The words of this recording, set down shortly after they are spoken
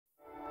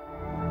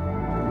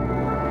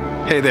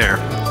Hey there,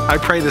 I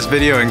pray this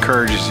video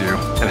encourages you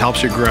and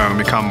helps you grow and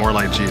become more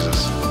like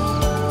Jesus.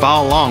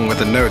 Follow along with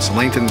the notes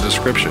linked in the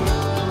description.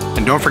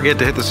 And don't forget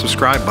to hit the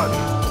subscribe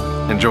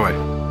button. Enjoy.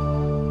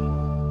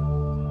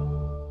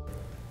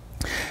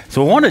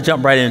 So I want to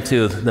jump right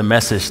into the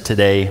message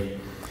today.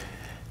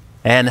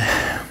 And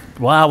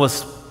while I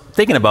was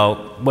thinking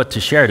about what to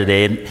share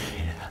today, and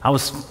I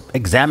was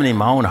examining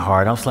my own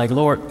heart, I was like,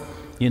 Lord,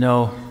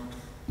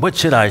 what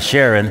should I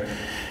share?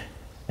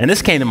 And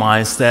this came to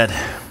mind is that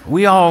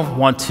we all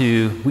want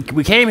to,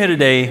 we came here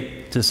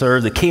today to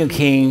serve the King of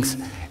Kings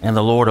and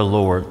the Lord of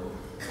Lords.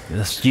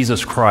 That's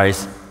Jesus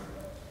Christ.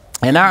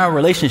 And our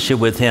relationship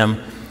with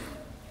him,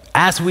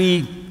 as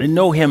we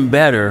know him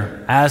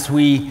better, as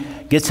we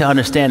get to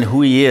understand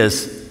who he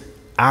is,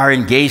 our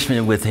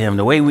engagement with him,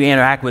 the way we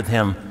interact with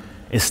him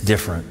is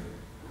different.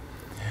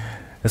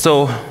 And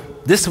so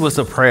this was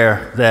a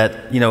prayer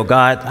that,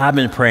 God, I've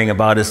been praying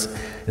about. It's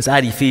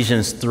at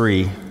Ephesians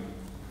 3,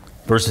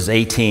 verses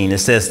 18. It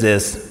says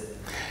this,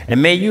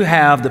 "And may you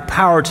have the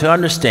power to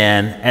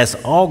understand, as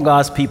all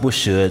God's people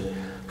should,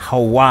 how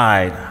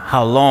wide,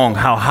 how long,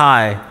 how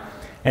high,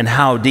 and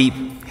how deep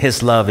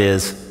his love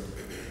is."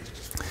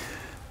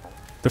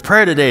 The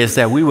prayer today is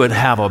that we would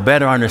have a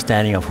better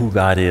understanding of who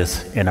God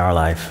is in our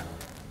life,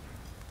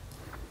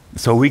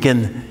 so we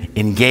can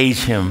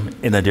engage him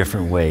in a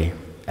different way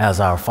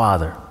as our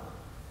Father.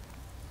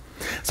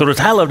 So the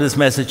title of this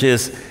message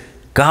is,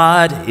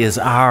 God is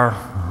our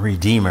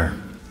Redeemer.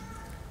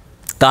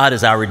 God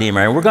is our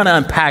Redeemer. And we're going to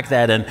unpack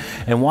that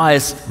and why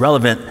it's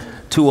relevant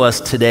to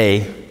us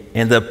today.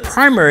 And the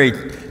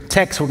primary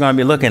text we're going to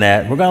be looking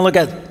at, we're going to look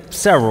at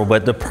several,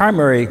 but the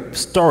primary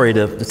story,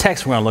 the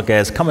text we're going to look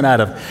at is coming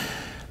out of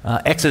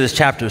Exodus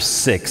chapter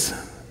 6,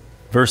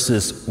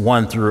 verses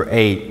 1 through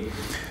 8.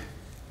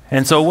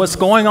 And so what's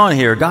going on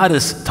here, God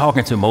is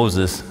talking to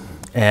Moses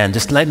and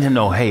just letting him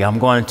know, hey,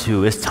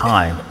 it's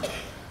time.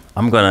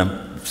 I'm going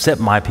to set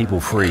my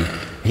people free.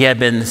 He had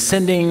been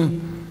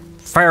sending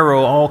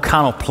Pharaoh all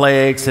kind of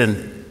plagues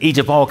and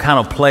Egypt all kind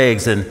of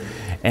plagues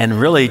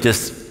and really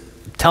just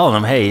telling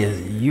them,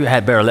 hey, you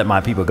had better let my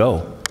people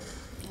go.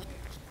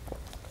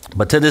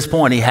 But to this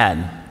point, he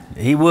hadn't.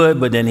 He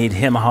would, but then he'd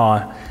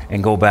hem-haw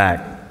and go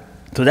back.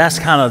 So that's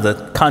kind of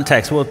the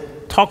context. We'll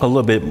talk a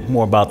little bit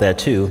more about that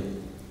too.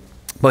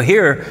 But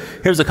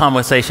here's a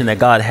conversation that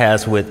God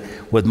has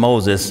with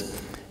Moses.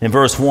 In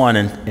verse 1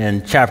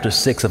 in chapter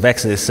 6 of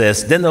Exodus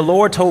says, "Then the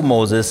Lord told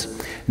Moses,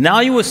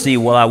 'Now you will see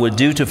what I would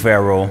do to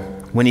Pharaoh.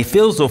 When he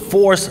feels the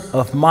force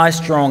of my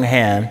strong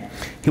hand,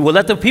 he will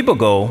let the people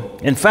go.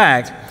 In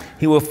fact,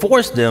 he will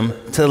force them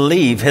to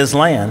leave his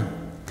land.'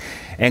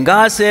 And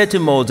God said to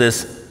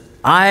Moses,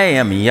 'I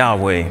am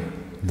Yahweh,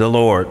 the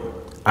Lord.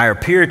 I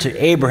appeared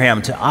to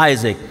Abraham, to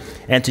Isaac,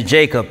 and to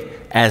Jacob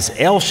as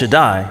El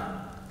Shaddai,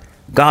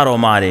 God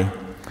Almighty.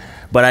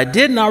 But I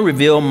did not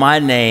reveal my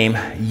name,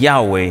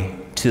 Yahweh,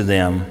 to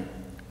them.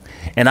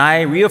 And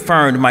I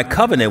reaffirmed my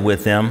covenant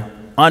with them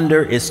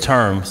under its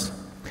terms.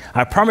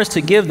 I promised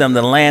to give them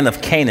the land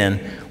of Canaan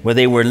where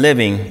they were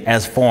living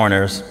as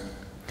foreigners.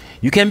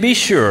 You can be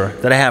sure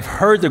that I have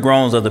heard the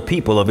groans of the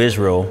people of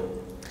Israel,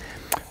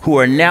 who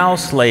are now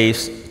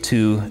slaves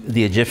to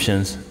the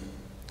Egyptians.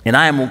 And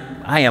I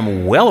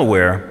am well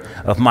aware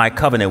of my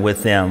covenant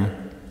with them.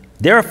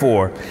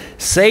 Therefore,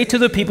 say to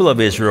the people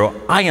of Israel,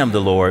 I am the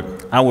Lord.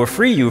 I will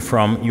free you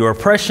from your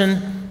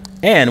oppression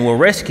and will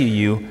rescue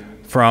you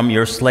from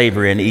your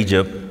slavery in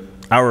Egypt.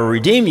 I will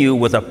redeem you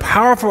with a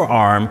powerful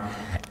arm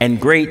and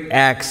great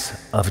acts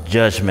of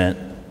judgment.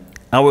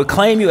 I will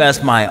claim you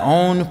as my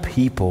own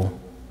people,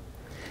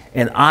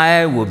 and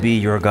I will be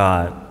your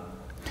God.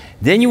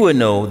 Then you will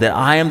know that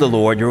I am the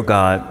Lord your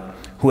God,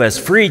 who has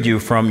freed you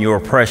from your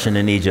oppression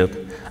in Egypt.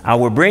 I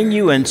will bring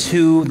you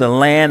into the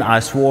land I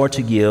swore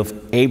to give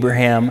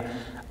Abraham,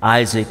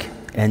 Isaac,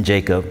 and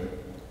Jacob.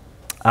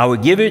 I will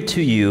give it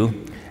to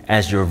you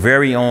as your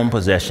very own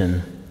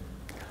possession.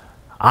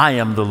 I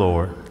am the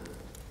Lord.'"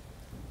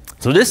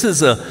 So this is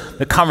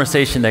the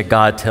conversation that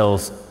God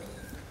tells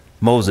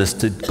Moses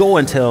to go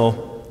and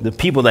tell the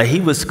people that he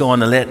was going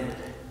to let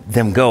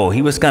them go.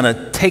 He was going to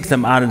take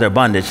them out of their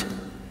bondage.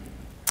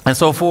 And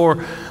so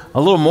for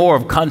a little more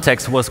of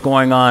context of what's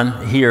going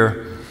on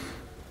here,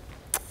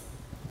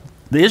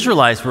 the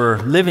Israelites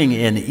were living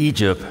in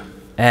Egypt,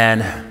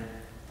 and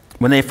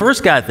when they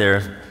first got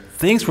there,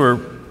 things were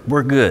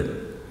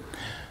good.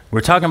 We're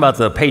talking about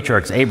the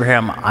patriarchs,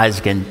 Abraham,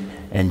 Isaac,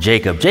 and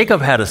Jacob.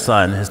 Jacob had a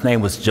son. His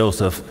name was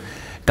Joseph.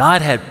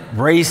 God had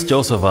raised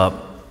Joseph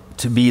up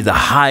to be the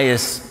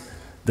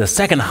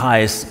second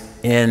highest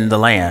in the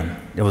land.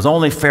 It was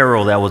only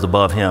Pharaoh that was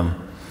above him.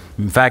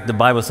 In fact, the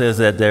Bible says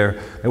that there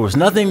was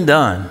nothing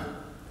done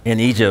in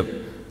Egypt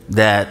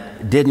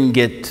that didn't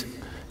get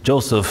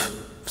Joseph's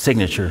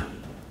signature.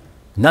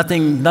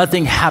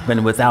 Nothing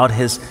happened without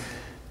his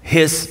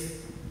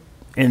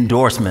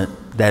endorsement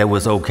that it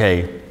was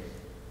okay.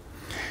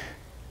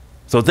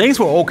 So things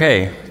were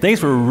okay.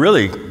 Things were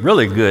really,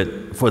 really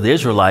good for the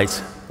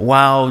Israelites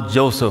while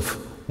Joseph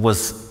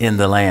was in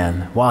the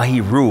land, while he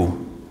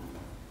ruled.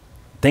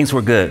 Things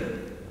were good.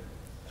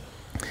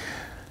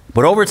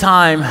 But over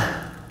time,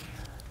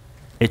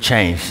 it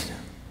changed.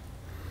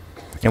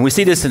 And we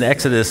see this in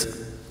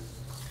Exodus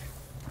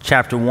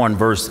chapter 1,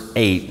 verse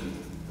 8.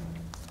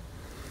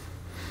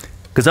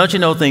 Because don't you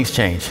know things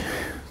change?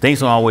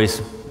 Things don't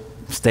always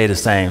stay the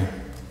same.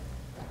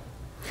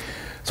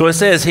 So it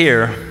says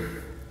here,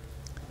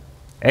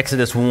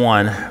 Exodus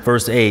 1,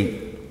 verse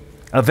 8,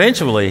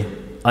 eventually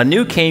a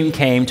new king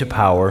came to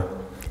power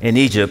in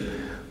Egypt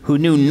who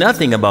knew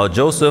nothing about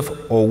Joseph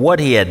or what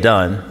he had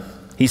done.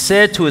 He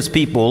said to his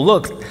people,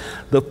 look,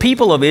 the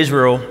people of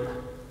Israel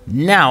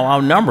now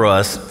outnumber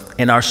us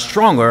and are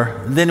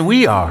stronger than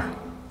we are.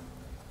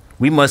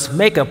 We must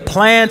make a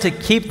plan to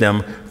keep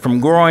them from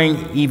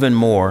growing even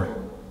more.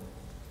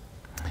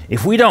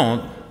 If we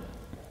don't,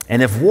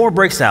 and if war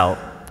breaks out,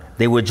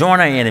 they will join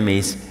our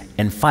enemies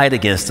and fight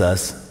against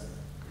us.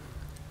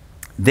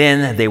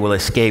 Then they will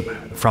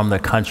escape from the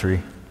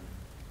country.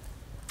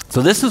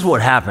 So this is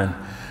what happened.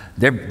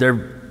 They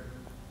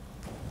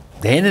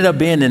ended up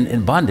being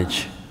in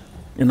bondage.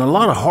 And a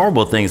lot of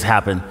horrible things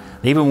happened.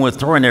 They even were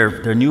throwing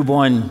their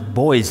newborn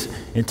boys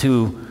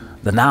into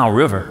the Nile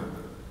River.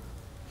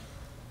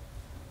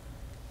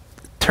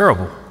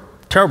 Terrible,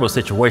 terrible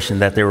situation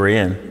that they were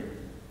in.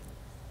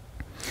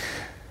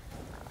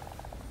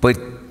 But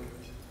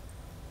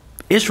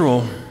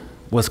Israel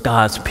was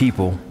God's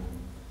people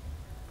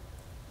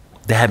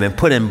that had been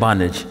put in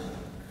bondage.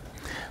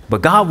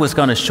 But God was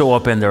going to show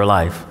up in their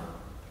life.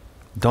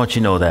 Don't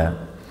you know that?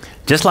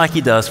 Just like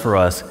he does for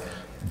us,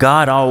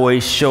 God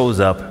always shows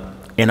up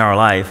in our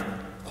life.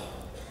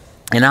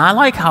 And I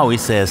like how he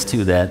says,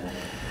 too, that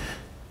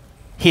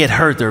he had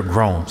heard their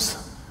groans.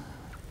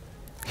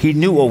 He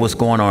knew what was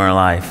going on in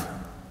life.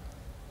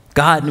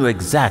 God knew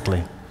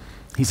exactly.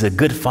 He's a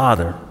good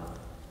father.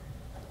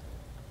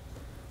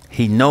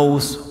 He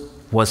knows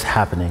what's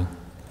happening.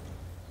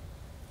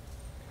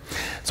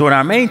 So in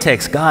our main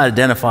text, God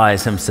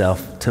identifies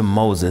himself to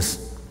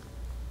Moses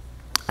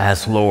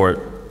as Lord.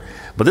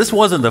 But this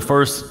wasn't the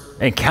first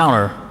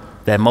encounter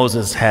that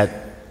Moses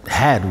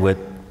had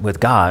with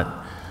God.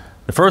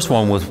 The first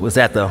one was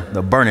at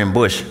the burning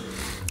bush.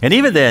 And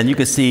even then, you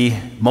could see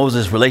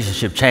Moses'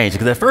 relationship change.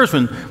 Because at first,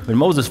 when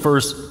Moses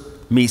first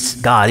meets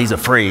God, he's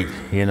afraid,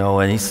 and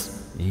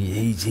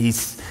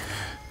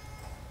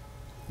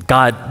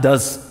God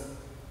does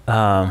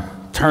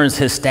turns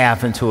his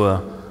staff into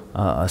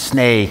a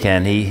snake,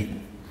 and he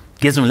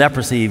gives him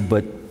leprosy,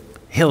 but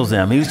heals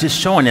them. He was just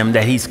showing them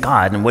that he's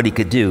God and what he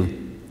could do.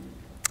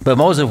 But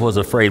Moses was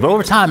afraid. But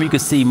over time, you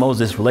could see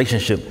Moses'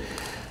 relationship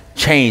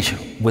change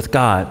with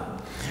God.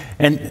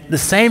 And the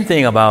same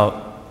thing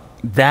about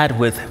that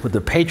with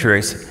the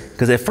patriarchs,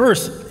 because at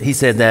first he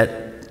said that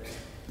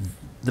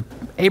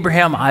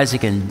Abraham,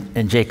 Isaac,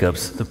 and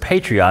Jacob's, the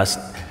patriarchs,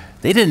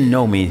 they didn't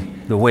know me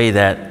the way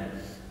that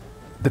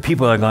the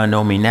people are going to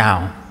know me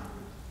now.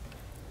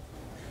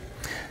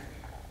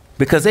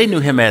 Because they knew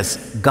him as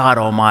God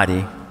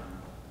Almighty.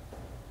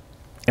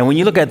 And when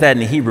you look at that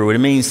in Hebrew, it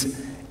means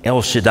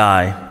El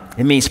Shaddai.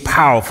 It means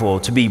powerful,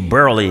 to be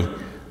burly,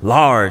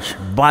 large,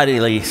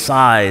 bodily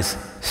size,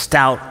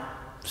 stout,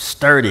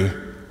 sturdy.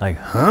 Like,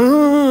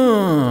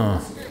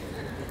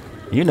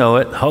 you know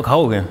it, Hulk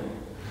Hogan.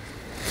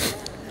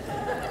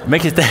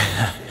 Makes you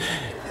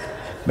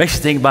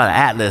think about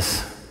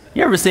Atlas.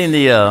 You ever seen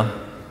I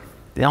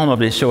don't know if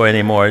they show it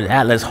anymore,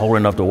 Atlas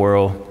holding up the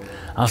world.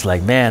 I was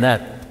like,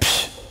 man,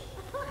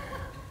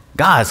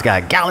 God's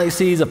got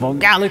galaxies upon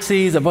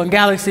galaxies upon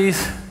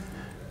galaxies.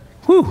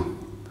 Whew,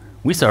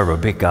 we serve a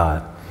big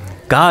God.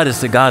 God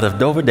is the God of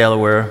Dover,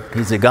 Delaware.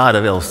 He's the God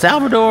of El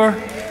Salvador.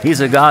 He's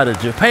the God of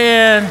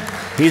Japan.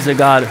 He's a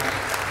God.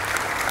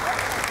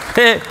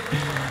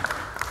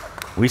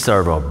 We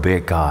serve a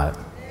big God.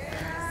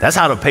 That's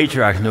how the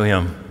patriarchs knew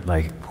him.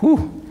 Like,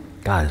 whew,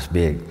 God is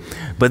big.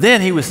 But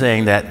then he was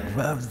saying that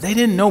they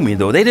didn't know me,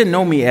 though. They didn't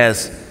know me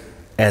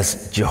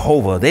as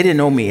Jehovah. They didn't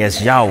know me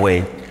as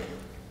Yahweh.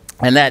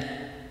 And that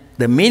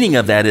the meaning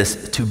of that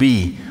is to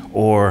be,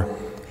 or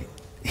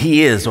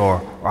he is,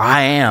 or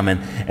I am.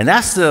 And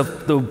that's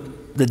the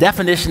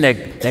definition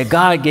that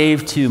God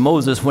gave to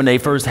Moses when they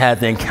first had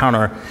the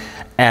encounter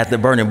at the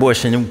burning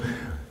bush. And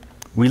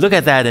we look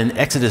at that in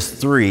Exodus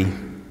 3,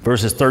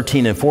 verses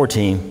 13 and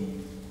 14.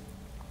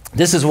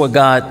 This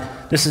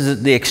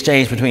is the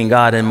exchange between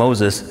God and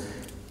Moses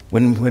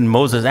when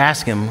Moses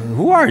asked him,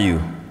 who are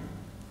you?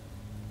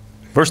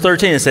 Verse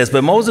 13, it says,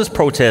 but Moses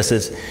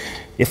protested,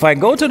 if I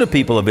go to the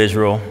people of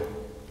Israel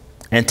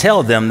and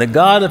tell them the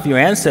God of your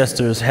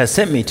ancestors has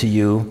sent me to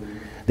you,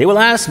 they will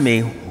ask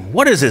me,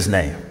 what is his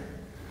name?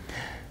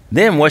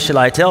 Then what shall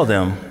I tell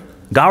them?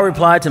 God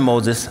replied to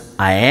Moses,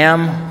 I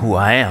am who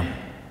I am.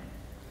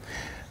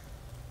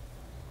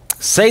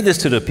 Say this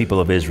to the people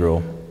of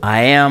Israel,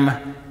 I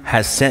am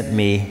has sent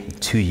me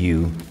to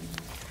you.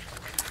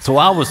 So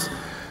I was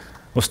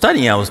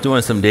studying, I was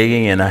doing some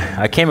digging, and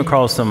I came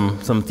across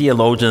some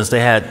theologians. They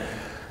had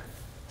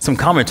some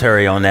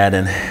commentary on that,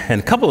 and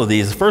a couple of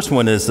these. The first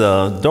one is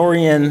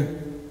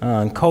Dorian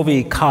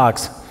Covey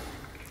Cox.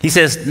 He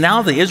says,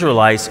 now the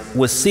Israelites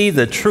would see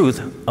the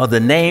truth of the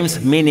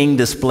name's meaning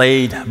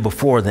displayed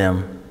before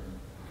them.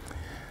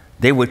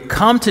 they would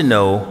come to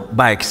know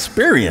by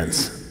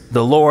experience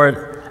the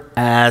Lord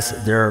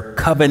as their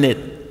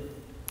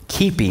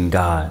covenant-keeping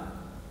God.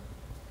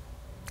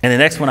 And the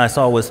next one I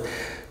saw was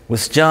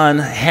John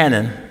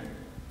Hannon,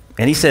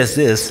 and he says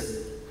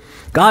this: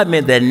 God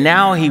meant that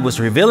now he was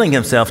revealing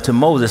himself to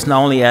Moses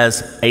not only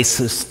as a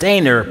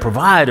sustainer,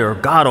 provider,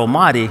 God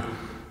Almighty.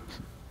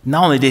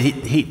 Not only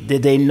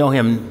did they know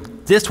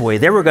him this way,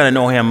 they were going to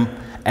know him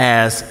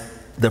as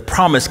the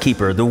promise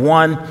keeper, the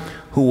one that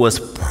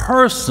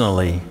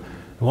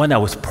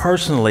was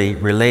personally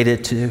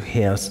related to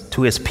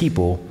his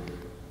people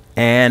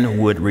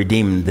and would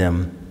redeem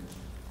them.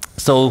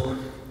 So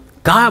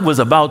God was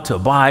about to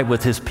abide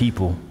with his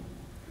people.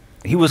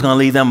 He was going to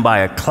lead them by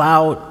a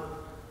cloud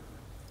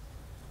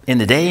in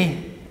the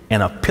day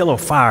and a pillar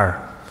of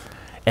fire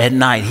at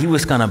night. He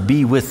was going to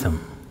be with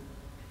them,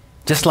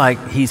 just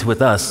like he's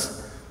with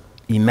us,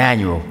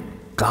 Emmanuel,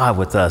 God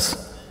with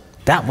us.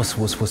 That was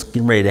what's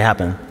getting ready to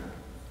happen.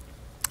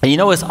 And you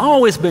know, it's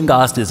always been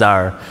God's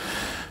desire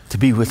to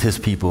be with his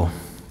people.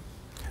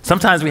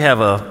 Sometimes we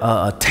have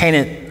a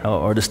tainted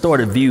or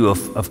distorted view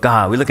of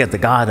God. We look at the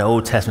God of the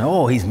Old Testament,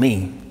 oh, he's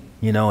mean,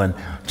 and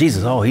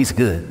Jesus, oh, he's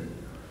good.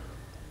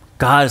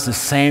 God is the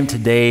same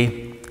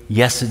today,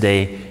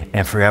 yesterday,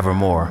 and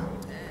forevermore.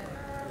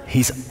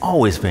 He's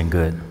always been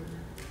good.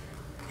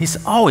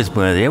 He's always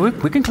been there.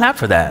 We can clap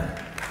for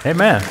that.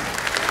 Amen.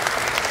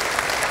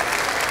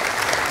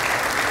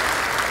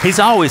 He's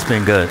always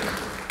been good.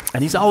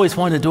 And he's always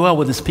wanted to dwell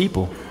with his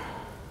people.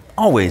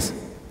 Always.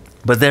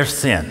 But there's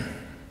sin.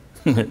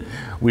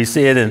 We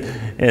see it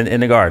in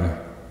the garden,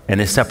 and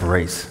it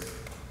separates.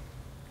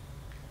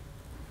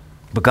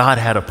 But God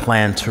had a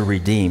plan to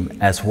redeem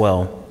as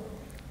well.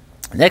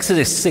 In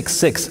Exodus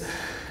 6:6,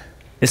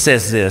 it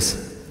says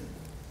this.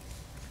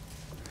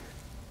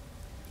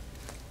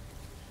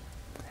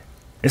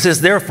 It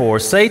says, therefore,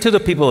 say to the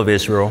people of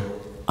Israel,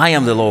 I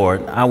am the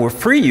Lord. I will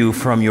free you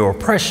from your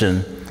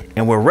oppression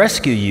and will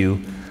rescue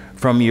you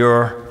from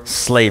your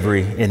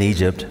slavery in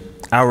Egypt.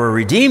 I will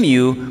redeem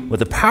you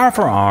with a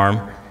powerful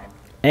arm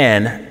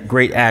and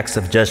great acts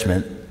of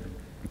judgment.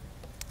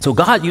 So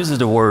God uses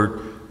the word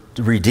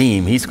to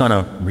redeem. He's going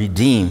to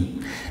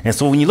redeem. And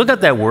so when you look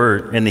at that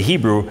word in the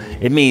Hebrew,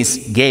 it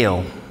means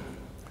gale.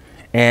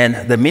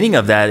 And the meaning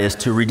of that is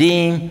to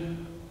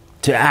redeem,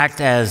 to act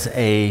as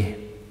a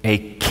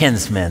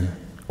kinsman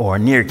or a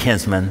near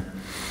kinsman,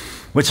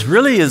 which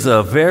really is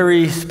a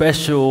very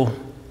special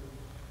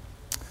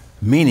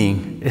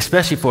meaning,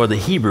 especially for the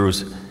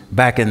Hebrews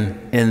back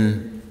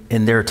in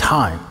their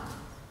time.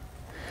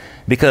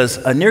 Because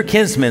a near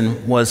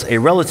kinsman was a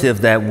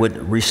relative that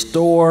would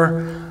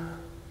restore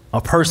a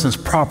person's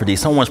property,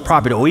 someone's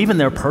property, or even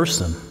their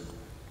person,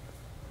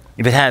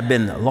 if it had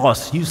been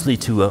lost, usually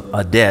to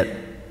a debt.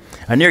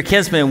 A near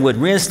kinsman would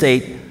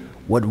reinstate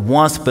what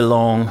once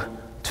belonged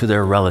to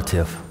their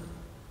relative.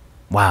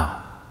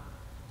 Wow.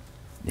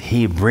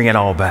 He'd bring it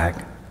all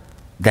back,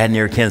 that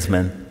near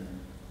kinsman.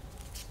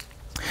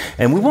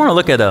 And we want to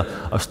look at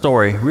a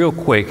story real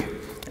quick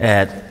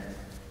at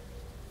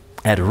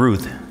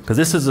Ruth, because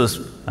this is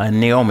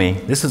Naomi.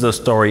 This is a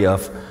story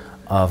of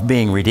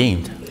being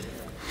redeemed.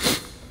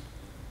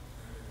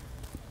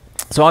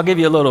 So I'll give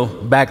you a little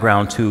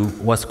background to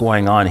what's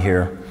going on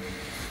here.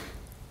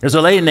 There's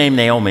a lady named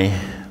Naomi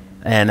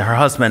and her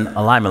husband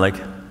Elimelech.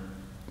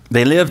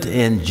 They lived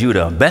in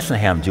Judah,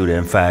 Bethlehem, Judah,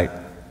 in fact,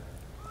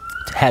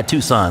 had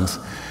 2 sons.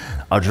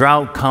 A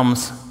drought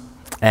comes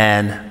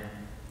and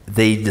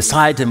they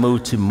decide to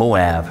move to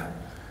Moab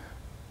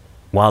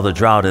while the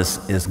drought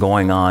is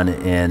going on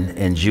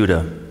in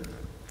Judah.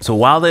 So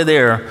while they're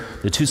there,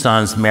 the 2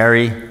 sons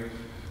marry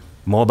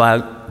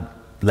Moabite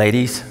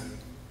ladies.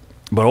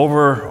 But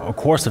over a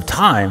course of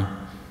time,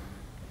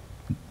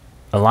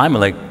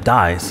 Elimelech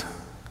dies.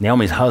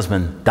 Naomi's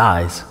husband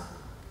dies.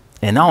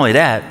 And not only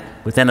that,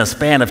 within a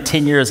span of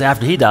 10 years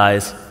after he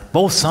dies,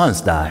 both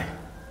sons die.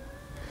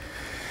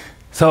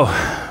 So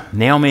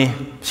Naomi,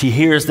 she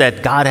hears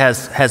that God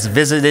has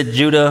visited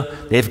Judah.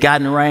 They've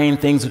gotten rain.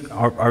 Things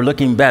are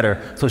looking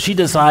better. So she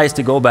decides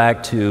to go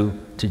back to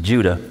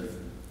Judah.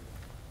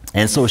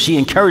 And so she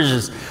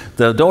encourages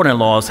the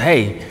daughter-in-laws,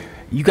 hey,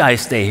 you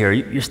guys stay here.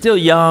 You're still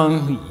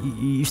young.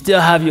 You still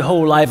have your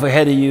whole life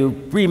ahead of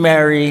you.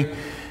 Remarry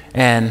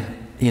and,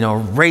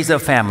 raise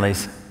up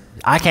families.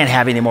 I can't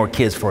have any more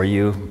kids for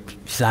you.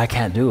 She said, I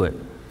can't do it.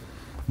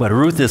 But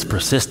Ruth is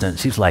persistent.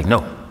 She's like,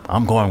 no,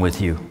 I'm going with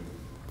you.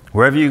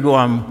 Wherever you go,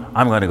 I'm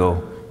going to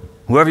go.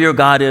 Whoever your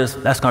God is,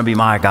 that's going to be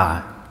my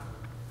God.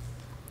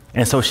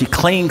 And so she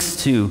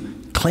clings to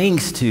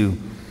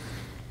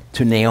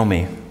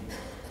Naomi.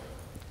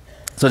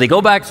 So they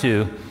go back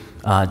to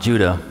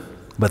Judah,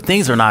 but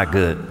things are not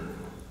good.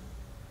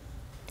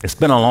 It's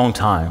been a long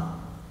time.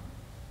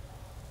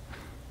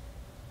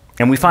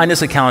 And we find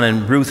this account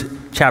in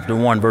Ruth chapter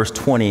 1, verse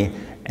 20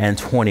 and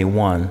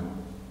 21.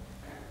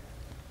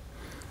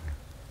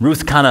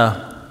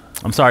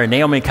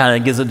 Naomi kind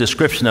of gives a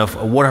description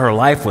of what her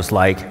life was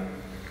like.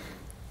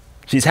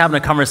 She's having a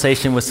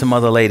conversation with some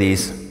other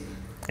ladies,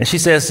 and she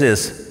says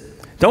this,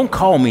 don't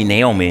call me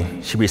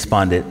Naomi, she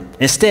responded.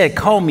 Instead,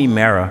 call me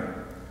Mara,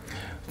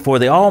 for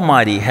the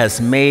Almighty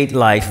has made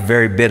life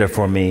very bitter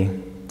for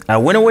me. I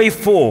went away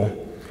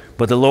full,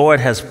 but the Lord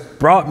has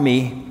brought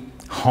me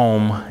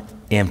home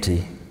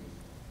empty.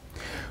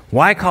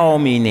 Why call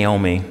me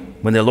Naomi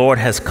when the Lord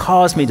has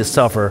caused me to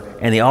suffer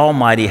and the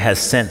Almighty has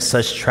sent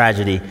such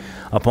tragedy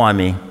upon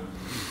me?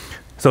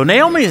 So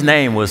Naomi's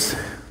name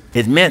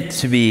it meant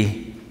to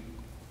be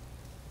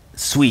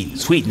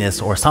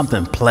sweetness or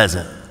something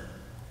pleasant.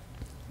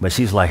 But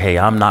she's like, hey,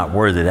 I'm not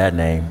worthy of that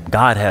name.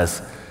 God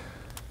has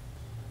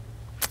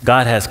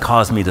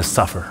caused me to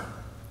suffer.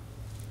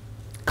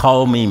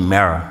 Call me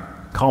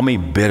Mara. Call me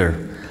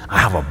bitter. I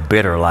have a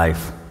bitter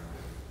life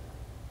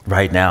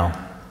right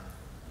now.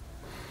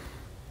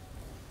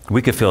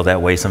 We could feel that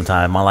way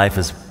sometimes. My life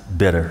is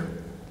bitter.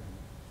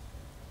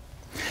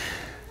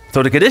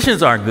 So the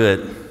conditions aren't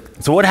good.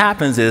 So what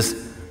happens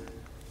is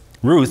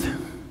Ruth,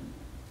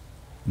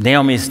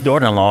 Naomi's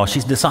daughter-in-law, she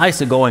decides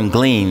to go and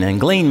glean. And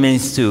glean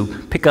means to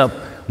pick up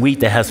wheat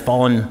that has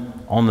fallen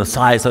on the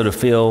sides of the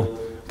field.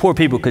 Poor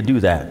people could do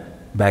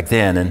that back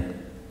then.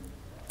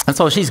 And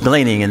so she's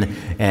gleaning.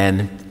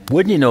 And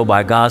wouldn't you know,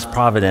 by God's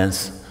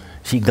providence,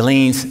 she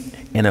gleans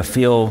in a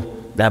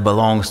field that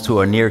belongs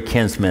to a near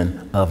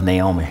kinsman of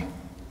Naomi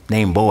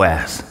named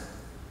Boaz.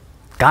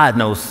 God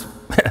knows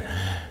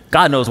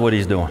what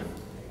he's doing.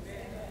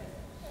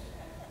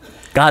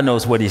 God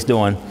knows what he's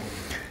doing.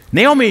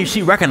 Naomi,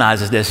 she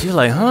recognizes this. She's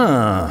like,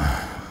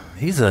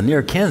 he's a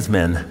near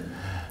kinsman.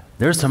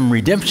 There's some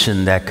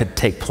redemption that could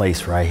take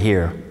place right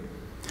here.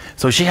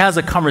 So she has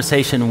a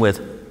conversation with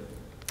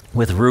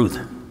Ruth.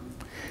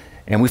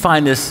 And we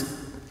find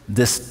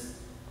this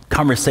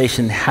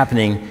conversation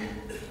happening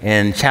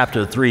in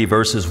chapter 3,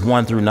 verses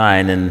 1 through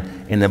 9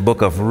 in the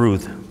book of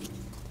Ruth.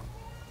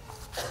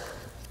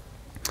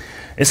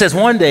 It says,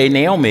 one day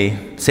Naomi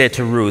said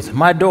to Ruth,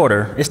 my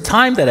daughter, it's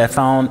time that I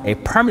found a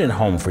permanent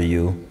home for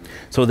you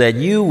so that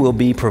you will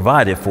be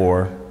provided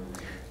for.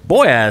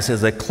 Boaz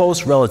is a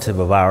close relative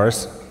of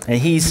ours, and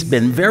he's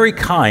been very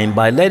kind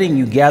by letting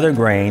you gather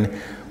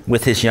grain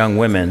with his young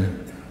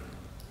women.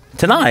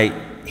 Tonight,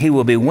 he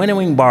will be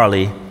winnowing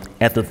barley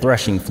at the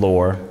threshing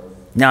floor.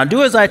 Now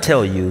do as I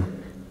tell you.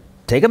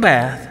 Take a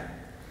bath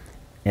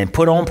and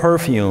put on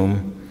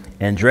perfume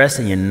and dress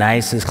in your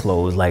nicest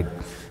clothes. Like,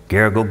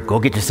 Garrett, go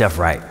get yourself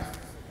right.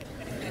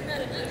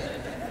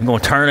 We're going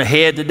to turn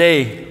ahead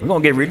today. We're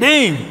going to get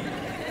redeemed.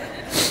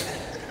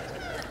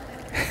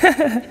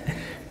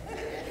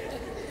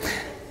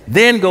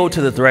 Then go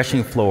to the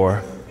threshing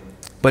floor,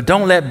 but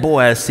don't let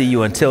Boaz see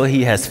you until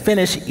he has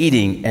finished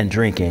eating and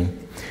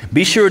drinking.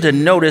 Be sure to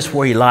notice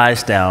where he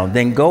lies down.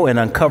 Then go and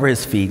uncover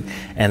his feet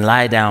and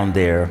lie down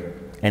there,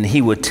 and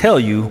he will tell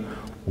you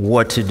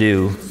what to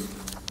do.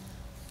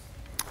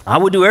 I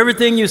will do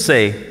everything you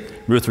say,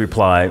 Ruth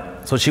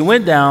replied. So she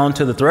went down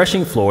to the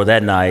threshing floor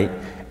that night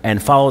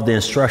and followed the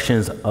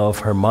instructions of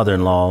her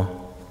mother-in-law.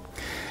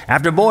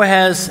 After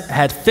Boaz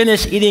had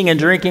finished eating and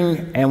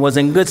drinking and was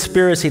in good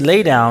spirits, he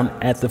lay down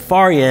at the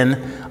far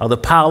end of the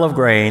pile of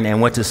grain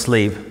and went to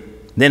sleep.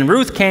 Then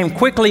Ruth came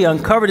quickly,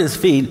 uncovered his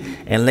feet,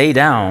 and lay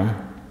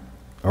down.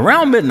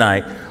 Around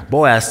midnight,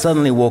 Boaz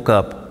suddenly woke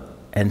up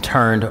and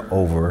turned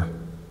over.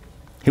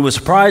 He was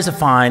surprised to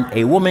find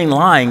a woman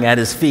lying at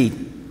his feet.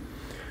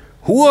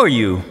 Who are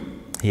you?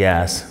 He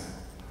asked.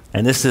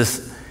 And this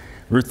is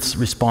Ruth's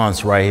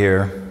response right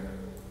here.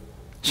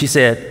 She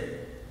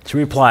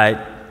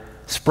replied,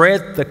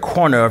 spread the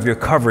corner of your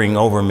covering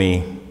over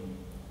me,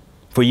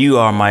 for you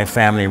are my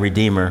family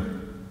redeemer.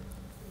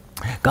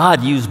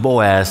 God used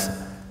Boaz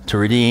to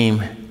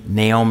redeem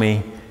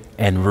Naomi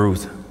and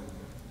Ruth.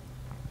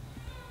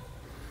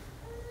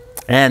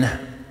 And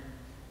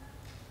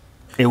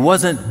it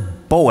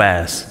wasn't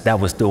Boaz that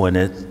was doing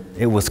it.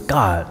 It was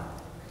God.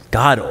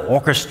 God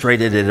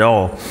orchestrated it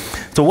all.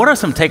 So what are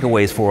some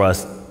takeaways for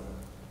us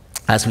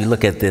as we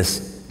look at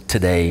this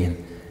today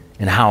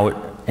and how it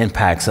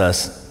impacts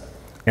us?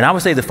 And I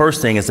would say the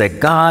first thing is that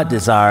God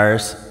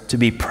desires to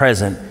be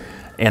present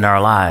in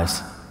our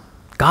lives.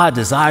 God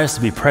desires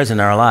to be present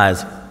in our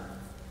lives.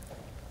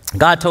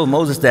 God told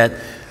Moses that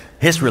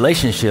his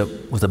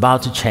relationship was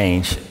about to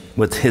change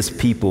with his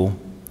people.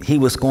 He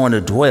was going to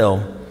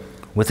dwell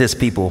with his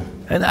people.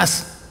 And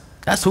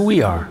that's who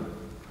we are.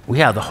 We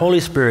have the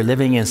Holy Spirit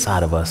living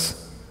inside of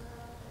us,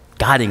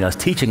 guiding us,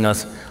 teaching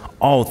us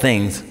all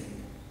things.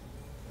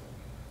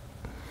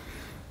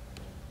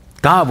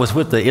 God was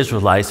with the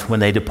Israelites when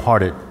they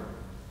departed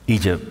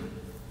Egypt.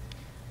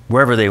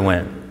 Wherever they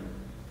went,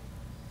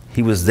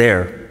 he was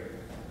there.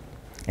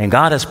 And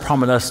God has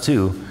promised us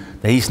too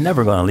that he's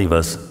never going to leave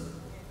us.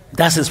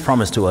 That's his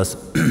promise to us.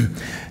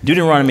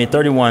 Deuteronomy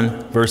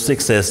 31 verse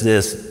 6 says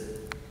this,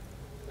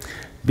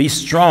 be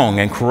strong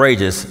and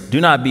courageous. Do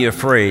not be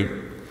afraid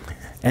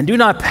and do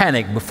not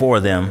panic before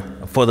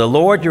them, for the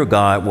Lord your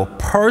God will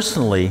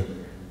personally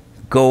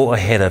go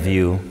ahead of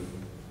you.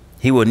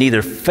 He will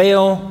neither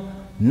fail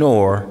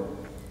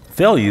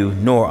you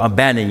nor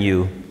abandon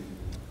you.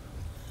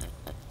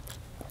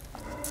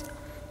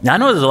 Now I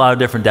know there's a lot of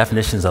different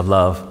definitions of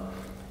love,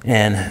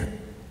 and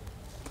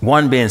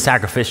one being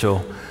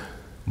sacrificial,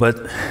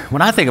 But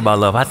when I think about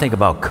love, I think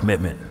about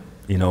commitment,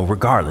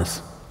 regardless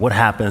what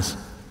happens,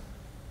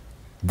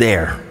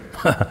 there.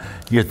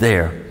 You're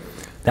there.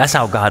 That's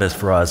how God is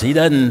for us. He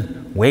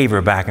doesn't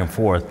waver back and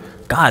forth.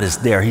 God is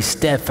there. He's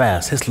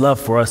steadfast. His love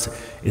for us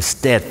is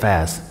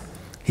steadfast.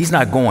 He's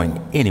not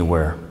going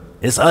anywhere.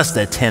 It's us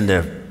that tend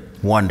to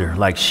wander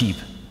like sheep.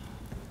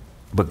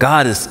 But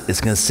God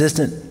is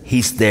consistent.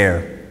 He's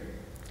there.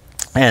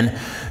 And,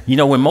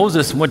 when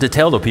Moses went to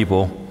tell the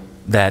people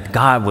that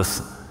God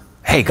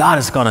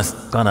is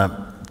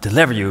gonna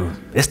deliver you.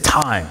 It's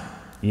time.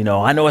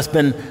 I know it's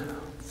been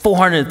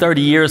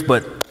 430 years,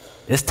 but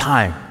it's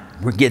time.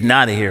 We're getting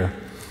out of here.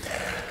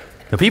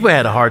 The people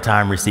had a hard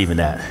time receiving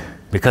that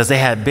because they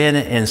had been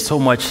in so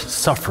much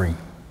suffering.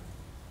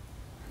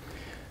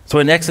 So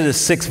in Exodus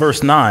 6,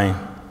 verse 9,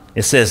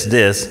 it says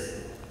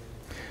this.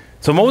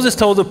 So Moses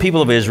told the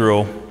people of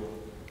Israel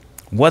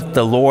what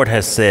the Lord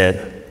has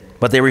said,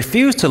 but they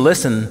refused to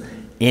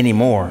listen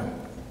anymore.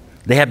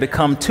 They had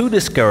become too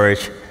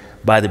discouraged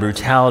by the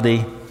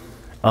brutality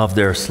of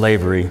their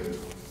slavery.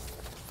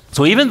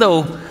 So even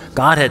though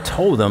God had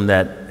told them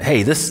that,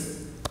 hey,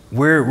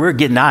 we're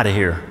getting out of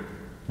here,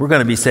 we're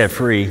going to be set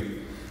free,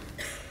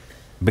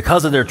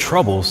 because of their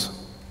troubles,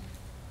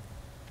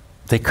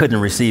 they couldn't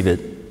receive it.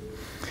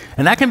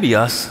 And that can be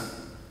us.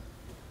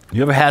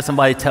 You ever had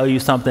somebody tell you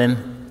something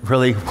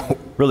really,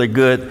 really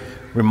good,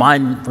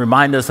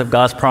 remind us of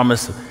God's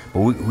promise, but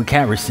we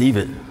can't receive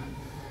it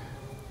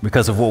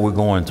because of what we're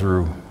going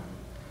through,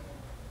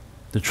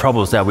 the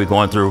troubles that we're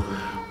going through.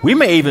 We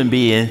may even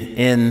be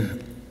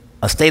in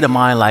a state of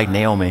mind like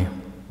Naomi.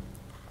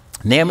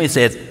 Naomi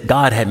said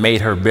God had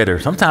made her bitter.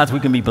 Sometimes we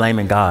can be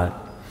blaming God.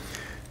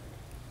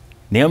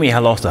 Naomi had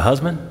lost a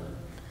husband,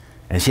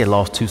 and she had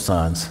lost 2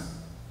 sons.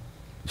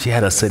 She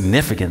had a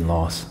significant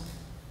loss.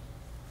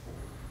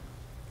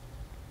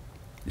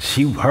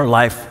 Her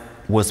life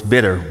was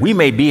bitter. We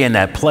may be in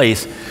that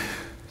place,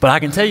 but I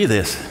can tell you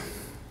this.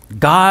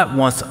 God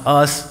wants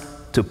us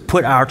to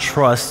put our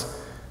trust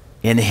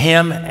in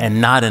Him and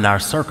not in our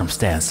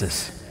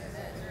circumstances.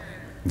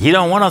 He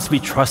don't want us to be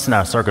trusting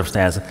our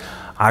circumstances.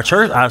 Our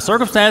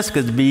circumstances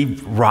could be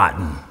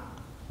rotten.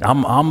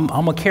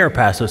 I'm a care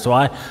pastor, so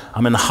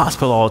I'm in the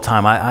hospital all the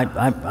time.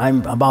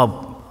 I'm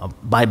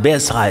about by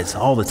bedsides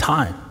all the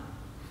time.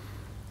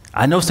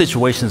 I know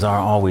situations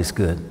aren't always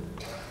good,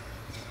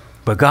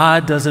 but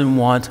God doesn't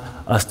want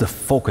us to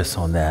focus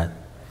on that.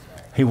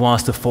 He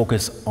wants to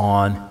focus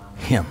on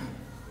Him.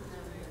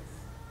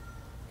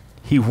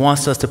 He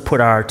wants us to put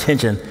our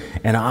attention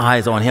and our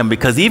eyes on Him,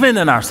 because even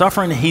in our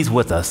suffering, He's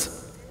with us.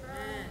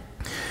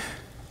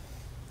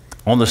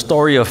 On the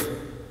story of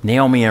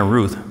Naomi and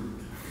Ruth,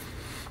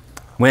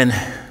 when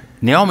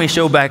Naomi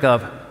showed back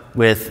up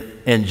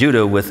in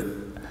Judah with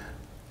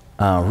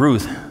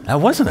Ruth, that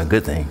wasn't a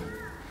good thing.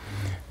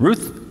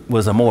 Ruth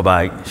was a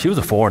Moabite. She was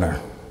a foreigner.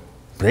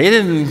 They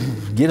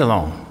didn't get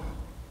along.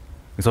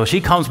 So she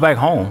comes back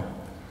home.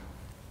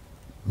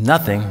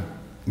 Nothing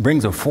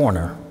brings a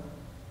foreigner.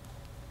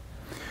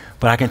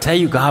 But I can tell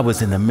you God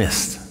was in the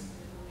midst.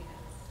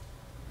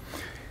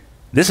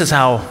 This is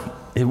how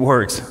it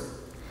works.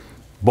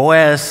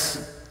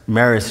 Boaz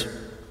marries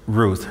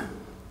Ruth.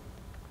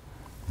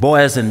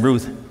 Boaz and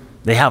Ruth,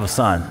 they have a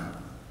son.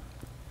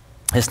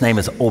 His name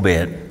is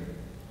Obed.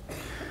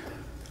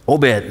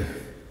 Obed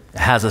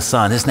has a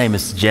son. His name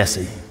is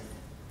Jesse.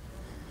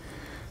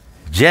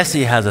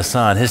 Jesse has a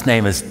son. His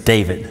name is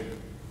David.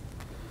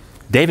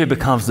 David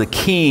becomes the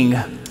king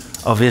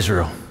of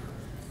Israel.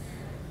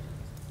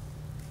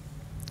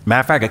 Matter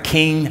of fact, a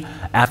king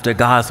after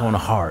God's own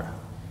heart.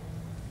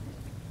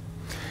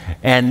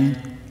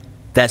 And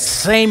that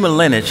same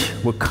lineage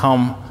would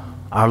come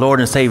our Lord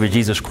and Savior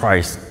Jesus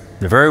Christ,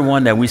 the very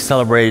one that we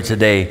celebrated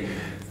today,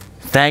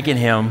 thanking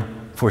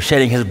Him for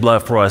shedding His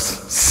blood for us.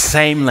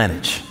 Same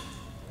lineage.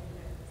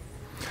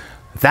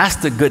 That's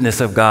the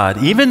goodness of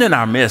God. Even in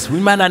our midst, we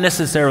might not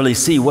necessarily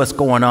see what's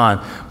going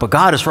on, but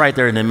God is right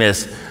there in the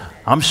midst.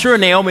 I'm sure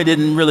Naomi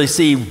didn't really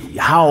see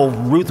how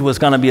Ruth was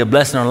going to be a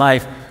blessing in her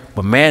life,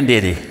 but man,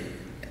 did He.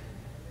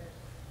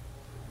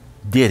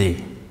 Did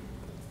He.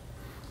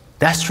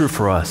 That's true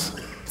for us.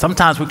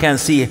 Sometimes we can't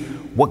see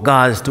what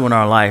God is doing in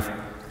our life,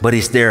 but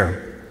He's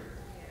there.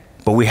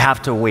 But we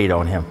have to wait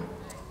on Him.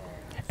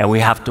 And we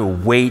have to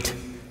wait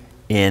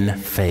in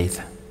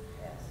faith.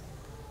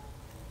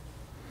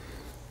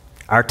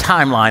 Our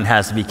timeline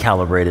has to be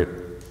calibrated.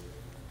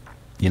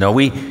 You know,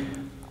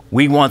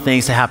 we want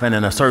things to happen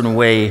in a certain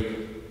way,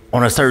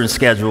 on a certain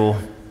schedule,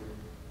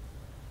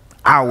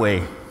 our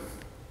way.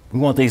 We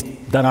want things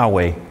done our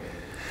way.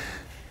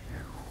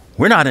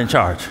 We're not in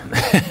charge.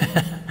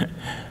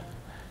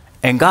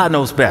 And God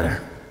knows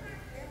better.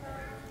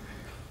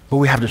 But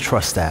we have to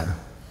trust that.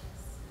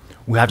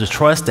 We have to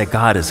trust that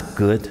God is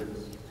good.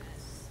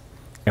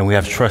 And we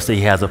have to trust that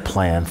He has a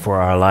plan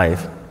for our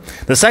life.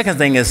 The second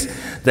thing is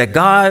that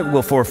God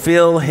will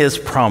fulfill His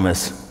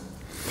promise.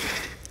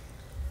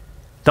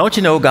 Don't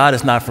you know God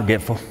is not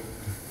forgetful?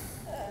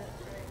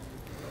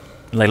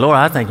 Like, Lord,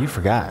 I think you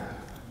forgot.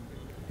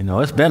 You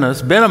know, it's been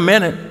a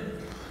minute.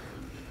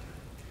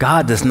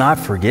 God does not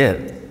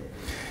forget.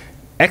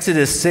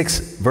 Exodus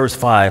 6, verse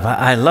 5,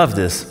 I love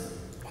this.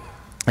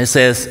 It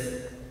says,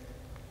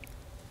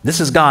 this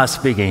is God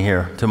speaking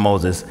here to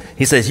Moses.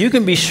 He says, you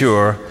can be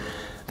sure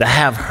that I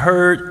have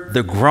heard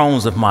the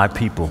groans of my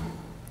people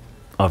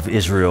of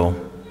Israel,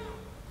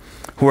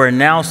 who are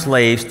now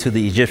slaves to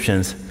the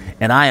Egyptians,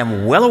 and I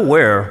am well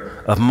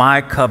aware of my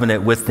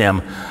covenant with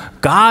them.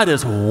 God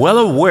is well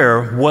aware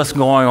of what's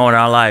going on in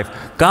our life.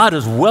 God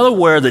is well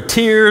aware of the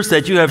tears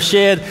that you have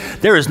shed.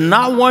 There is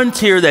not one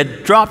tear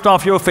that dropped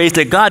off your face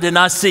that God did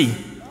not see.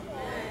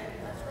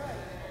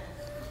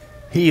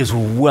 He is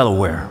well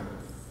aware.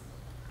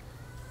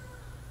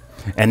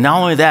 And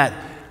not only that,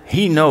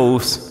 he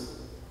knows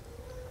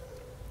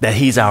that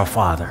he's our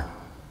Father.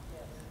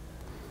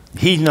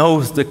 He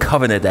knows the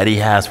covenant that he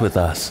has with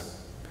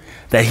us,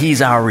 that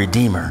he's our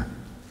Redeemer.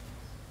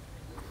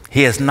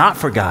 He has not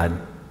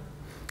forgotten.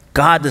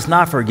 God does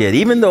not forget.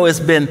 Even though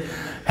had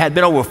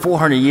been over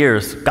 400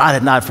 years, God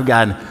had not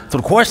forgotten. So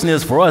the question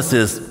is for us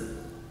is,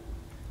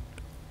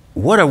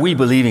 what are we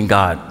believing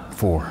God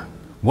for?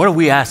 What are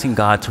we asking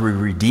God to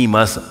redeem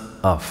us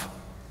of?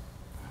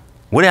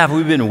 What have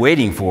we been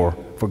waiting for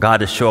God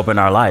to show up in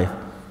our life?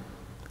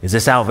 Is it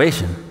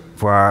salvation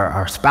for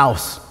our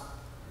spouse?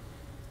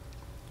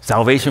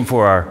 Salvation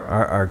for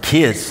our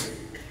kids?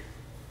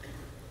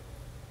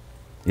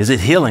 Is it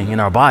healing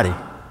in our body?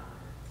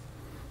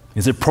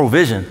 Is it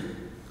provision?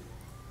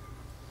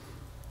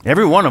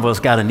 Every one of us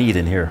got a need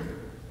in here.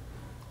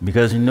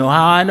 Because you know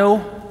how I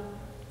know?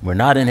 We're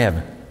not in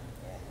heaven.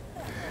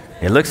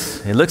 It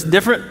looks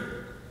different.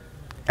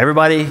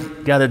 Everybody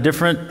got a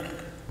different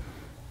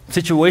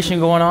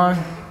situation going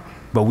on,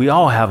 but we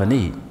all have a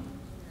need.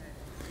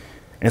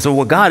 And so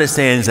what God is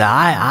saying is that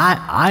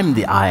I'm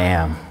the I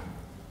am.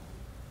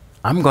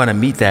 I'm going to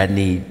meet that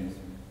need.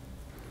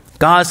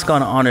 God's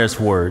going to honor his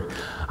word.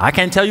 I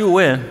can't tell you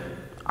when.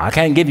 I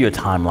can't give you a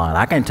timeline.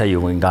 I can't tell you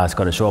when God's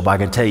going to show up. I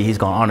can tell you he's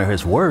going to honor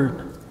his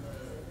word.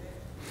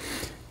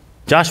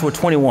 Joshua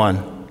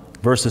 21,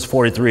 verses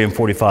 43 and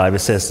 45, it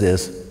says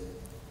this.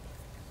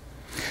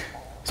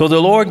 So the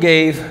Lord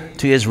gave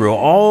to Israel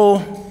all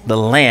the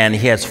land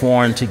he had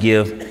sworn to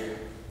give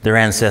their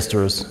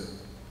ancestors,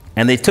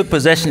 and they took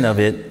possession of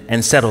it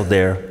and settled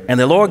there. And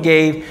the Lord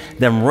gave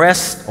them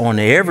rest on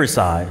every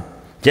side,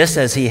 just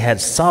as he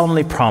had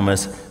solemnly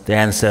promised their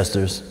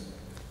ancestors.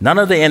 None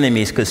of the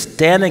enemies could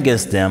stand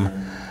against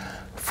them,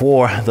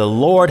 for the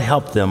Lord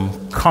helped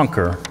them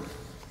conquer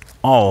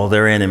all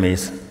their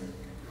enemies.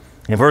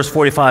 And verse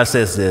 45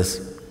 says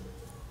this.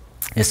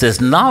 It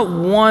says, not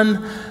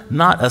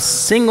a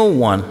single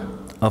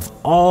one of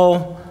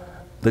all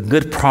the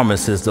good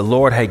promises the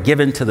Lord had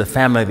given to the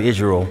family of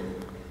Israel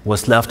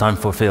was left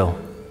unfulfilled.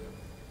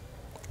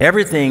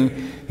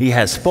 Everything he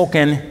had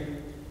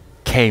spoken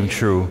came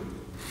true.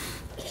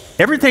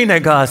 Everything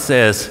that God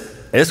says,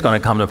 it's going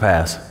to come to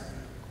pass.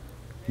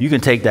 You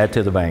can take that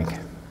to the bank.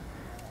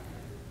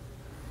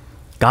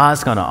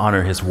 God's going to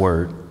honor his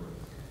word.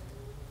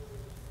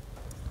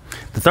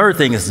 The third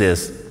thing is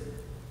this.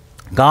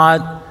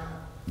 God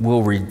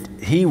will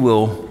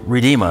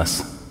redeem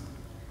us.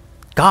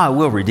 God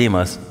will redeem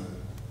us.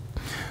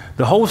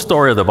 The whole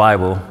story of the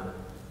Bible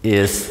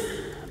is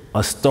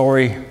a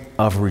story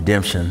of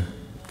redemption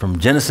from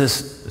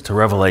Genesis to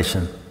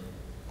Revelation.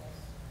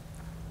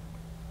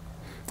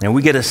 And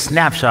we get a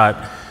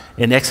snapshot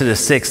in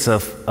Exodus 6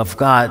 of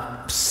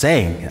God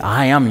saying,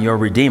 I am your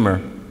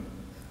Redeemer.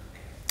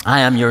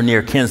 I am your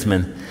near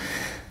kinsman.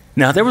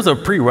 Now, there was a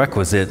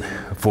prerequisite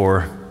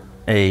for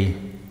a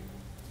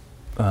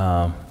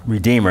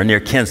Redeemer, near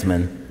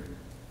kinsman.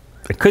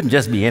 It couldn't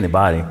just be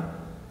anybody.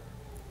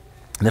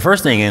 And the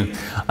first thing,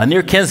 a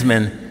near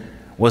kinsman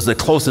was the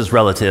closest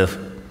relative.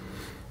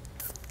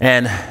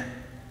 And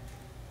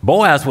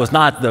Boaz was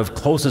not the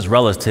closest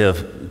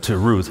relative to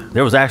Ruth.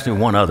 There was actually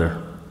one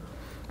other,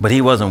 but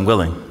he wasn't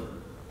willing.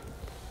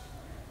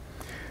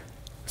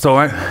 So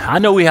I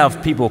know we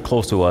have people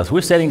close to us.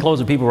 We're sitting close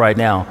to people right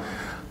now,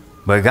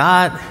 but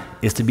God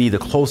is to be the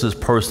closest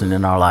person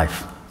in our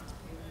life.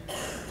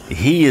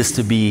 He is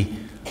to be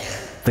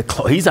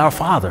he's our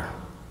Father.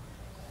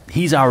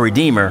 He's our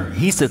Redeemer.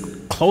 He's the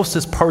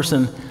closest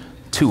person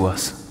to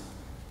us.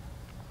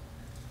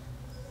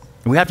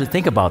 We have to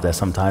think about that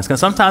sometimes, because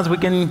sometimes we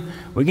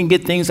can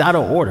get things out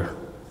of order.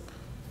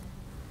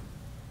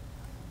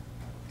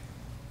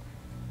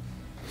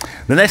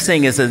 The next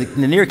thing is that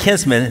the near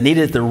kinsman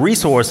needed the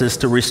resources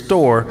to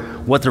restore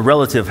what the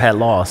relative had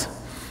lost.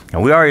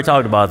 And we already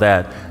talked about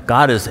that.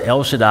 God is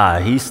El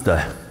Shaddai.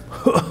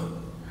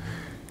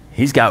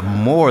 He's got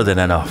more than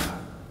enough.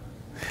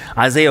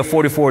 Isaiah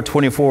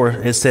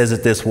 44:24, it says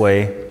it this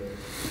way.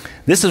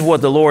 This is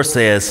what the Lord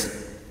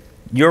says,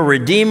 your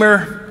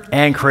Redeemer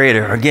and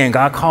Creator. Again,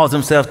 God calls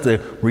himself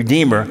the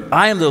Redeemer.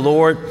 I am the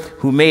Lord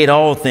who made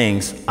all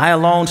things. I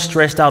alone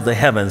stretched out the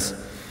heavens.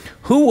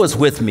 Who was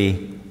with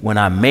me when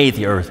I made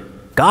the earth?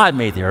 God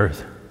made the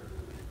earth.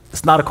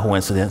 It's not a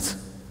coincidence.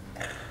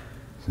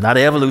 It's not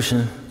an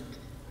evolution.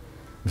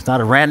 It's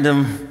not a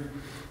random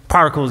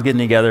particles getting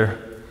together.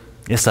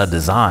 It's a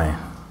design.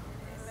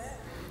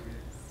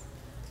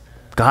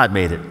 God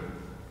made it.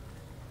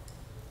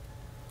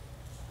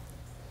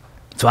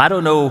 So I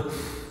don't know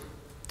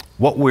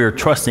what we're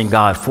trusting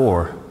God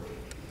for,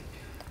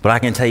 but I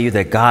can tell you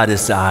that God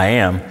is the I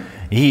am.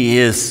 He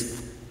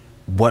is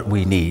what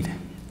we need.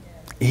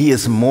 He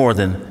is more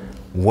than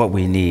what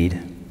we need.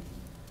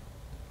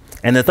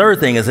 And the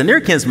third thing is the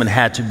near kinsman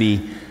had to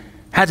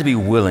be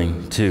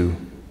willing to.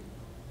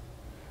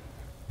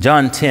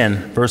 John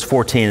 10, verse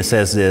 14, it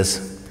says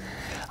this,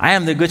 I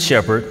am the good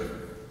shepherd.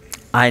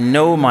 I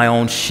know my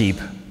own sheep,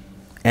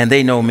 and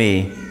they know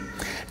me.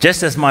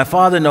 Just as my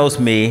Father knows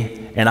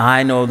me, and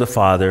I know the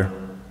Father,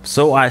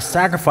 so I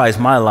sacrifice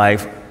my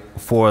life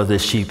for the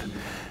sheep.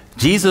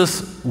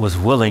 Jesus was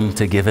willing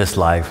to give his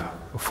life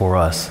for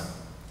us.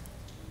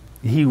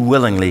 He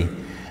willingly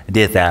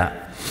did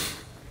that.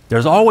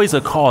 There's always a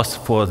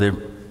cost for the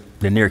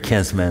near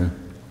kinsman.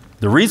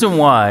 The reason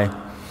why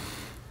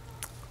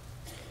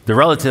the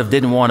relative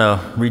didn't want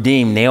to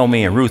redeem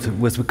Naomi and Ruth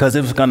was because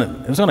it was going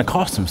to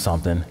cost him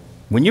something.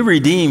 When you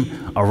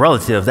redeem a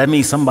relative, that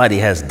means somebody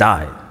has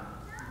died.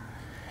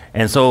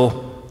 And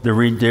so their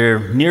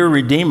near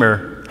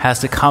redeemer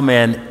has to come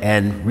in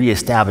and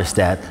reestablish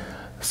that.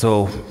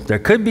 So there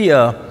could be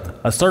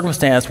a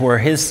circumstance where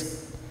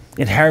his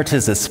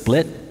inheritance is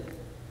split,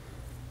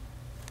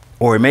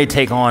 or it may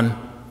take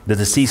on the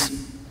deceased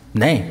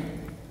name.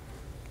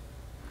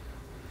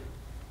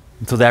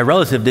 So that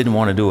relative didn't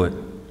want to do it.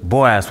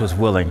 Boaz was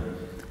willing.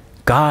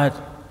 God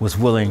was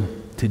willing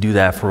to do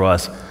that for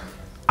us.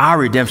 Our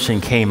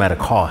redemption came at a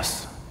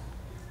cost.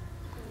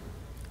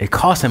 It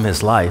cost him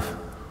his life.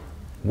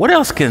 What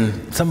else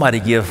can somebody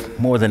give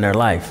more than their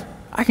life?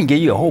 I can give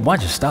you a whole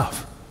bunch of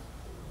stuff.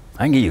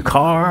 I can give you a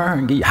car, I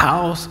can give you a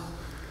house,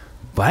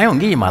 but I don't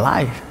give you my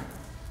life.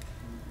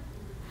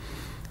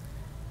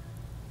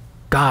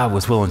 God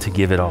was willing to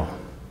give it all.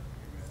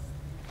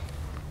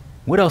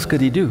 What else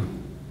could he do?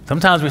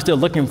 Sometimes we're still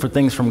looking for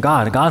things from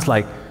God, and God's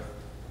like,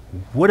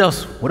 what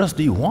else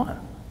do you want?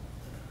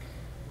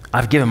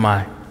 I've given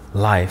my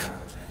life.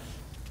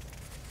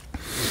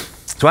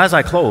 So as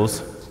I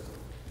close,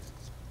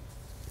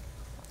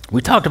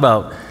 we talked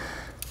about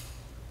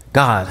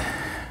God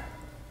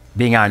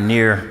being our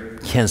near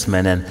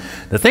kinsman. And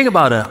the thing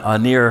about a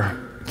near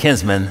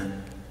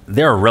kinsman,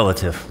 they're a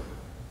relative,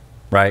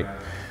 right?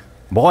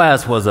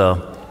 Boaz was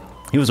a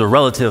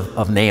relative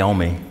of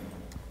Naomi.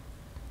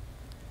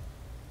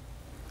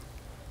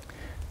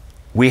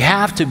 We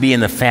have to be in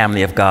the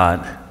family of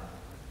God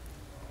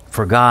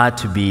for God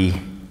to be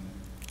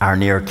our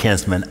near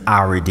kinsman,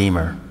 our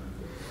redeemer.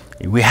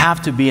 We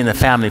have to be in the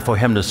family for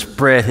him to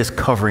spread his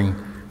covering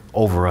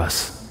over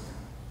us.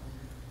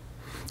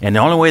 And the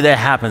only way that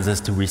happens is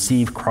to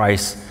receive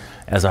Christ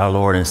as our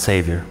Lord and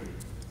Savior.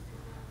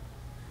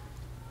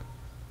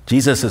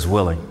 Jesus is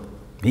willing.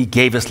 He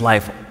gave his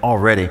life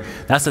already.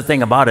 That's the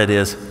thing about it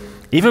is,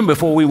 even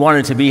before we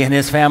wanted to be in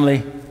his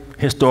family,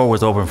 his door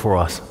was open for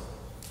us.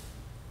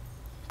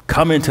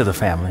 Come into the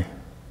family.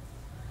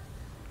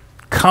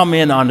 Come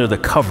in under the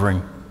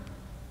covering.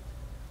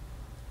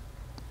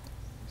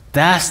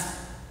 That's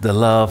the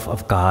love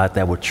of God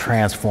that will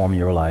transform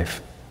your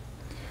life.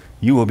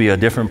 You will be a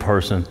different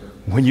person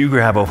when you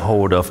grab a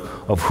hold of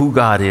who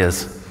God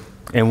is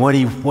and what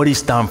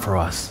he's done for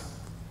us.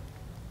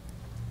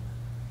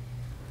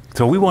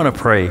 So we want to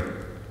pray.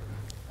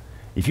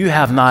 If you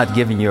have not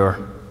given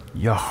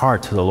your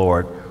heart to the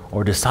Lord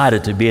or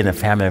decided to be in the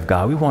family of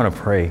God, we want to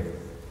pray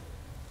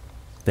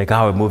that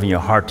God would move in your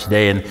heart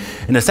today. And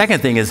the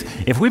second thing is,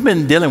 if we've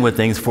been dealing with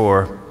things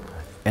for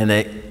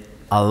a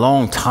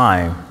long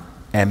time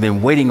and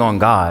been waiting on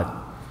God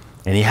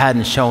and he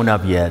hadn't shown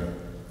up yet,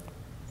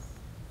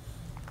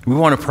 we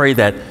want to pray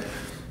that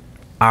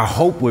our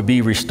hope would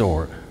be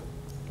restored,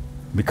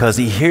 because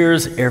he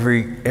hears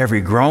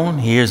every groan,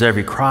 he hears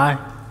every cry,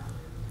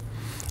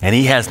 and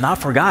he has not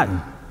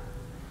forgotten.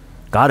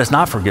 God is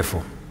not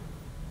forgetful.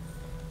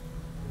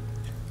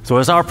 So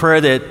it's our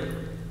prayer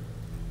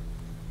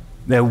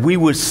that we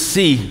would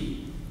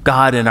see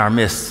God in our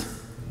midst.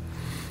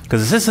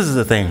 Because this is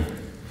the thing.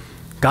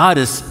 God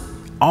is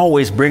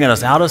always bringing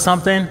us out of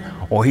something,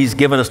 or he's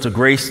given us the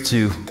grace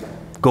to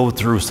go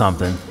through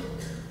something.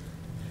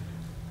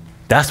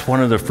 That's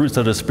one of the fruits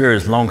of the Spirit,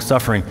 is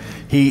long-suffering.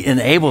 He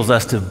enables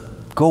us to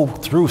go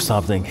through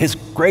something. His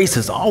grace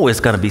is always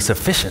going to be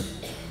sufficient.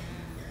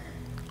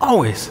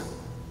 Always.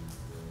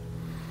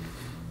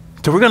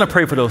 So we're going to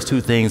pray for those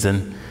two things.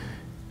 And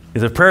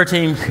if the prayer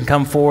team can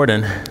come forward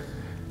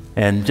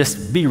and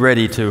just be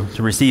ready to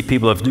receive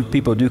people if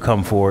people do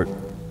come forward.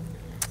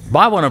 But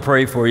I want to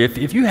pray for you.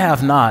 If you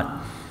have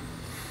not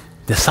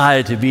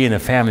decided to be in the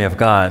family of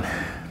God,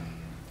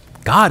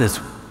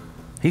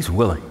 he's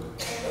willing.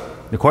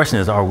 The question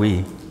is, are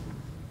we?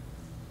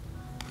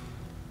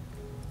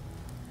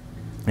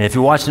 And if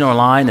you're watching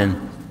online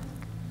and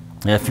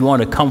if you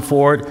want to come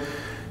forward,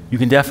 you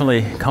can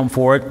definitely come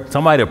forward.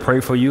 Somebody will pray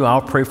for you.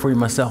 I'll pray for you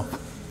myself.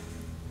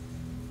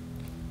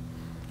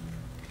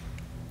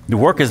 The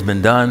work has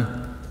been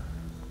done.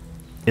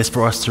 It's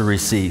for us to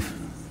receive.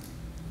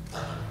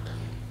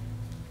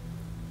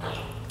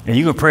 And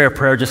you can pray a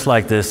prayer just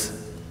like this.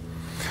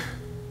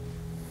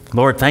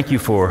 Lord, thank you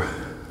for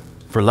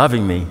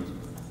loving me.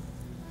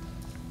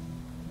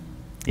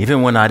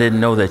 Even when I didn't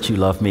know that you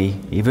loved me,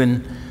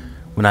 even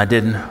when I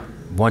didn't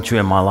want you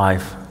in my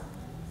life,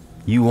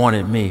 you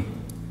wanted me.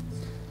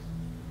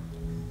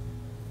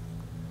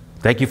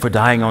 Thank you for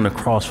dying on the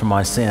cross for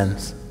my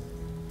sins.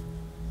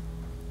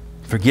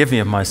 Forgive me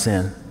of my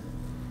sin.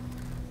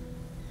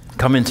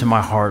 Come into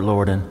my heart,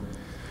 Lord, and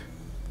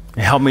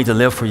help me to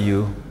live for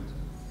you.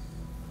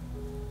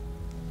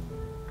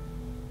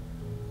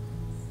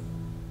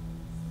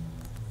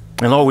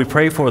 And Lord, we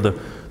pray for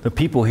the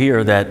people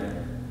here that,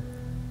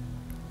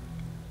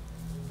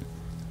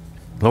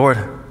 Lord,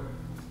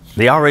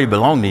 they already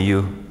belong to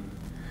you.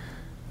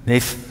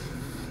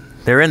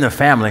 They're in the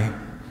family,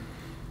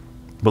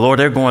 but Lord,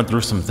 they're going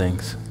through some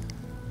things.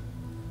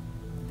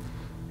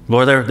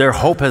 Lord, their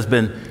hope has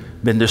been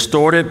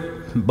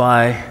distorted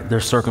by their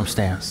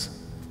circumstance.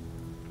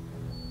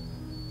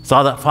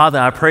 So, Father,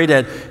 I pray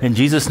that in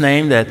Jesus'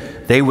 name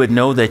that they would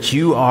know that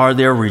you are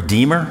their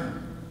Redeemer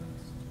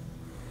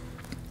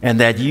and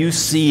that you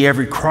see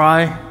every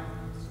cry,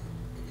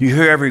 you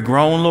hear every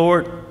groan,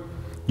 Lord,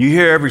 you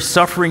hear every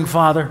suffering,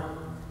 Father,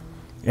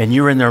 and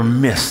you're in their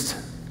midst.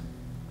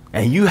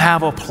 And you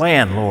have a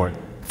plan, Lord,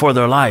 for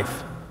their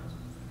life.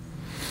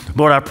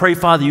 Lord, I pray,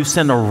 Father, you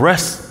send a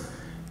rest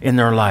in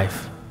their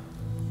life.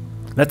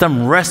 Let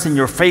them rest in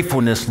your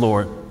faithfulness,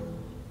 Lord.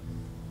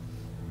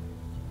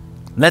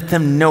 Let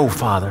them know,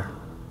 Father,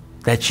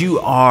 that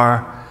you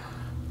are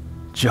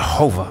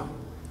Jehovah.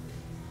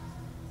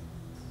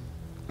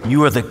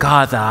 You are the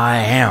God that I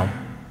am.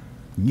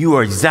 You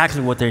are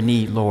exactly what they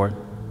need, Lord.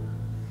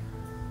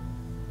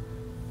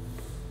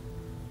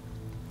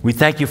 We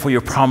thank you for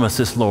your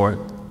promises, Lord.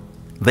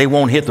 They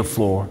won't hit the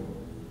floor.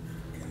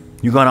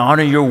 You're going to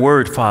honor your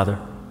word, Father.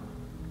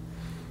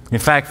 In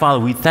fact, Father,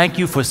 we thank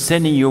you for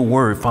sending your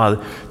word,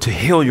 Father, to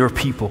heal your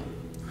people,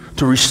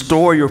 to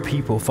restore your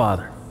people,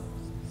 Father.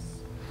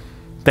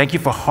 Thank you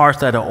for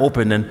hearts that are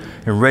open and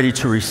ready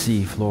to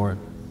receive, Lord.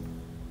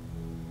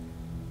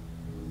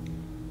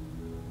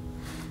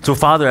 So,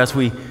 Father, as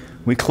we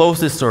close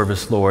this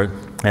service, Lord,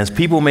 as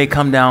people may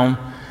come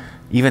down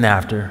even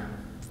after,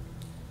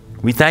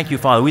 we thank you,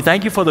 Father. We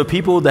thank you for the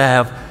people that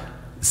have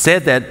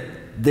said that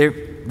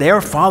they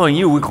are following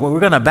you. We're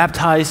going to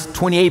baptize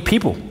 28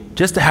 people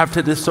just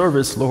after this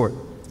service, Lord.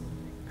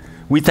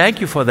 We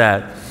thank you for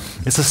that.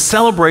 It's a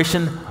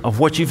celebration of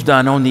what you've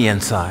done on the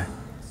inside.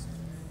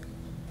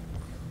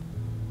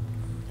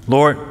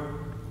 Lord,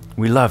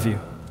 we love you.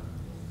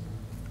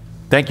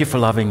 Thank you for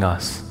loving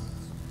us.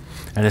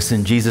 And it's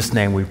in Jesus'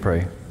 name we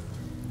pray.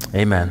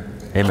 Amen.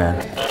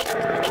 Amen.